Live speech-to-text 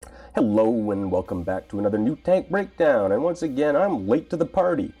Hello and welcome back to another new tank breakdown, and once again I'm late to the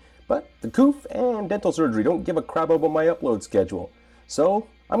party, but the coof and dental surgery don't give a crap about my upload schedule. So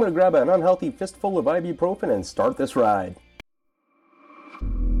I'm going to grab an unhealthy fistful of ibuprofen and start this ride.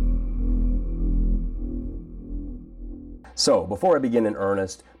 So before I begin in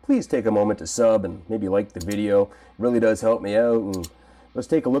earnest, please take a moment to sub and maybe like the video. It really does help me out, and let's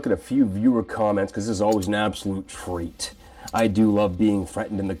take a look at a few viewer comments because this is always an absolute treat. I do love being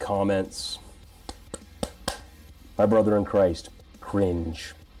threatened in the comments. My brother in Christ,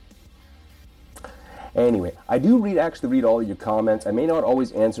 cringe. Anyway, I do actually read all of your comments. I may not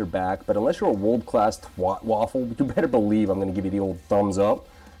always answer back, but unless you're a world-class twat waffle, you better believe I'm going to give you the old thumbs up,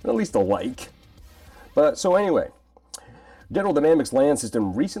 and at least a like. But so anyway, General Dynamics Land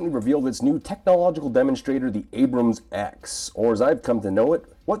System recently revealed its new technological demonstrator, the Abrams X, or as I've come to know it,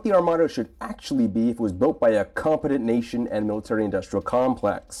 what the Armada should actually be if it was built by a competent nation and military-industrial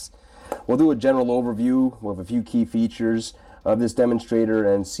complex. We'll do a general overview with a few key features of this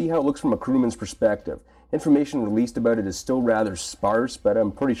demonstrator and see how it looks from a crewman's perspective. Information released about it is still rather sparse, but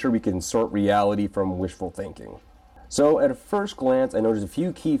I'm pretty sure we can sort reality from wishful thinking. So at a first glance, I noticed a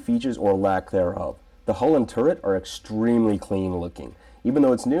few key features or lack thereof. The hull and turret are extremely clean looking. Even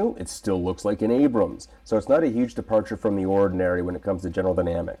though it's new, it still looks like an Abrams, so it's not a huge departure from the ordinary when it comes to General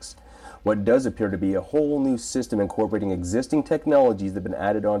Dynamics. What does appear to be a whole new system incorporating existing technologies that have been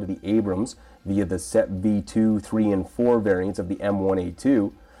added onto the Abrams via the SEP V2, 3, and 4 variants of the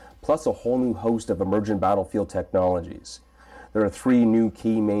M1A2, plus a whole new host of emergent battlefield technologies. There are three new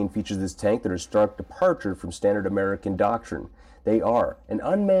key main features of this tank that are stark departure from standard American doctrine. They are an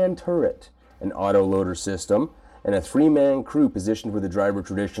unmanned turret, an autoloader system, and a three-man crew positioned where the driver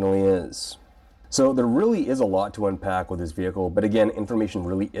traditionally is. So there really is a lot to unpack with this vehicle, but again, information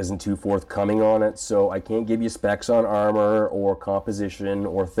really isn't too forthcoming on it, so I can't give you specs on armor or composition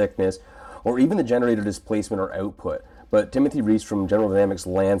or thickness, or even the generator displacement or output. But Timothy Reese from General Dynamics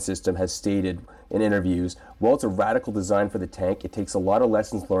Land System has stated in interviews, while it's a radical design for the tank, it takes a lot of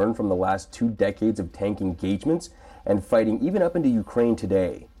lessons learned from the last 2 decades of tank engagements and fighting even up into Ukraine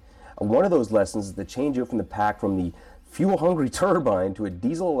today. One of those lessons is the changeout from the pack from the fuel-hungry turbine to a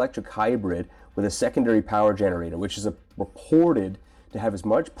diesel-electric hybrid with a secondary power generator, which is reported to have as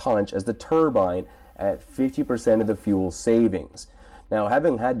much punch as the turbine at 50% of the fuel savings. Now,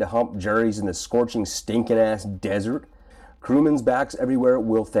 having had to hump juries in the scorching, stinking-ass desert, crewmen's backs everywhere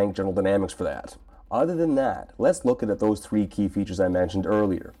will thank General Dynamics for that. Other than that, let's look at those 3 key features I mentioned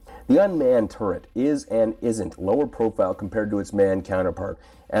earlier. The unmanned turret is and isn't lower profile compared to its manned counterpart.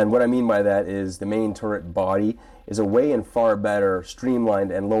 And what I mean by that is the main turret body is a way and far better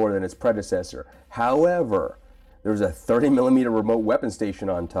streamlined and lower than its predecessor. However, there's a 30mm remote weapon station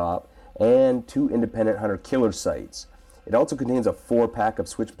on top and 2 independent hunter-killer sights. It also contains a 4-pack of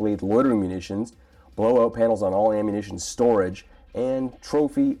Switchblade loitering munitions, blowout panels on all ammunition storage, and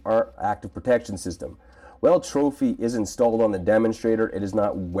Trophy active protection system. While Trophy is installed on the demonstrator, it is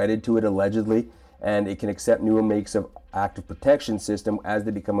not wedded to it allegedly, and it can accept newer makes of active protection system as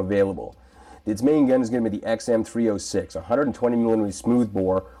they become available. Its main gun is going to be the XM306, a 120mm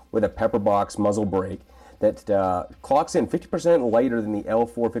smoothbore with a pepperbox muzzle brake that clocks in 50% lighter than the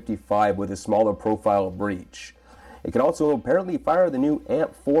L455 with a smaller profile breech. It can also apparently fire the new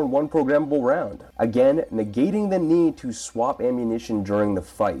AMP-4-1 programmable round, again negating the need to swap ammunition during the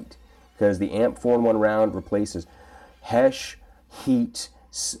fight, because the AMP-4-1 round replaces HESH, heat,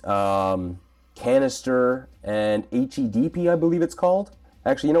 canister, and HEDP, I believe it's called.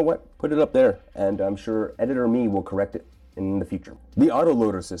 Actually, you know what? Put it up there, and I'm sure editor me will correct it in the future. The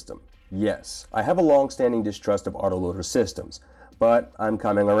autoloader system. Yes, I have a long-standing distrust of autoloader systems, but I'm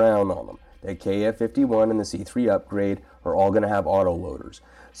coming around on them. The KF-51 and the C3 upgrade are all going to have autoloaders,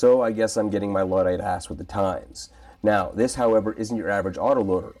 so I guess I'm getting my Luddite ass with the times. Now, this, however, isn't your average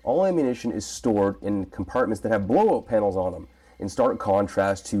autoloader. All ammunition is stored in compartments that have blowout panels on them, in stark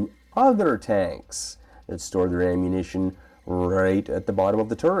contrast to other tanks that store their ammunition right at the bottom of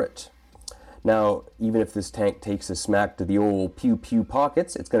the turret. Now, even if this tank takes a smack to the old pew-pew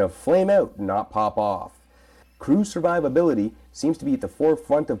pockets, it's going to flame out, not pop off. Crew survivability seems to be at the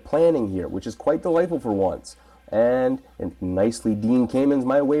forefront of planning here, which is quite delightful for once. And it nicely Dean Kamen's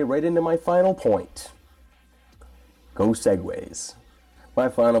my way right into my final point. Go segues. My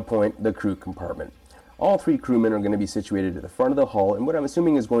final point, the crew compartment. All 3 crewmen are going to be situated at the front of the hull in what I'm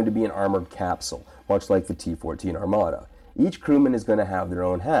assuming is going to be an armored capsule, much like the T-14 Armada. Each crewman is going to have their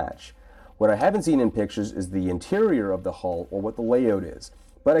own hatch. What I haven't seen in pictures is the interior of the hull or what the layout is,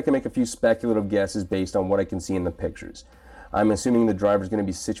 but I can make a few speculative guesses based on what I can see in the pictures. I'm assuming the driver is going to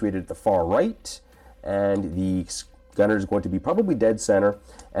be situated at the far right, and the gunner is going to be probably dead center,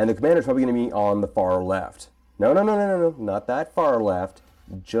 and the commander is probably going to be on the far left. No, not that far left,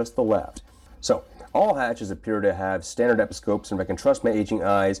 just the left. So, all hatches appear to have standard episcopes, and if I can trust my aging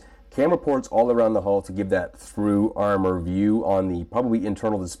eyes, camera ports all around the hull to give that through armor view on the probably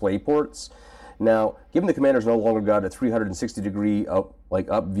internal display ports. Now, given the commander's no longer got a 360-degree up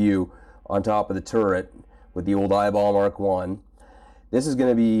view on top of the turret with the old eyeball Mark 1, this is going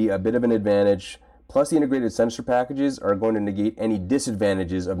to be a bit of an advantage. Plus, the integrated sensor packages are going to negate any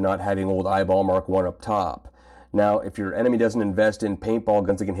disadvantages of not having old eyeball Mark 1 up top. Now, if your enemy doesn't invest in paintball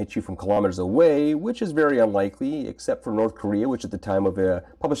guns that can hit you from kilometers away, which is very unlikely, except for North Korea, which at the time of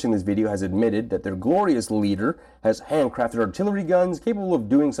publishing this video has admitted that their glorious leader has handcrafted artillery guns capable of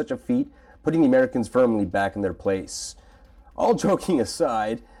doing such a feat, putting the Americans firmly back in their place. All joking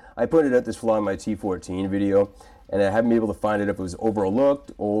aside, I pointed out this flaw in my T-14 video, and I haven't been able to find it if it was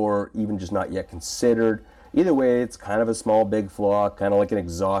overlooked or even just not yet considered. Either way, it's kind of a small, big flaw, kind of like an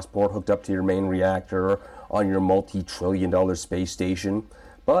exhaust port hooked up to your main reactor on your multi-trillion-dollar space station.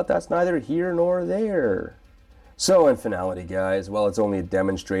 But that's neither here nor there. So, in finality, guys, while it's only a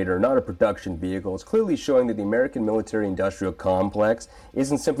demonstrator, not a production vehicle, it's clearly showing that the American military-industrial complex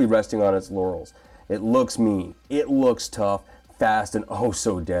isn't simply resting on its laurels. It looks mean, it looks tough, fast, and oh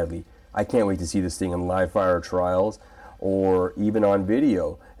so deadly. I can't wait to see this thing in live fire trials or even on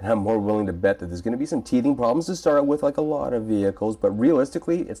video. And I'm more willing to bet that there's going to be some teething problems to start with, like a lot of vehicles, but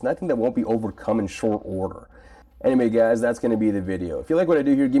realistically, it's nothing that won't be overcome in short order. Anyway, guys, that's going to be the video. If you like what I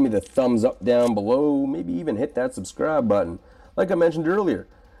do here, give me the thumbs up down below. Maybe even hit that subscribe button. Like I mentioned earlier,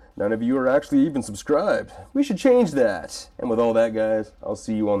 none of you are actually even subscribed. We should change that. And with all that, guys, I'll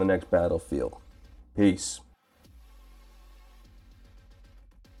see you on the next battlefield. Peace.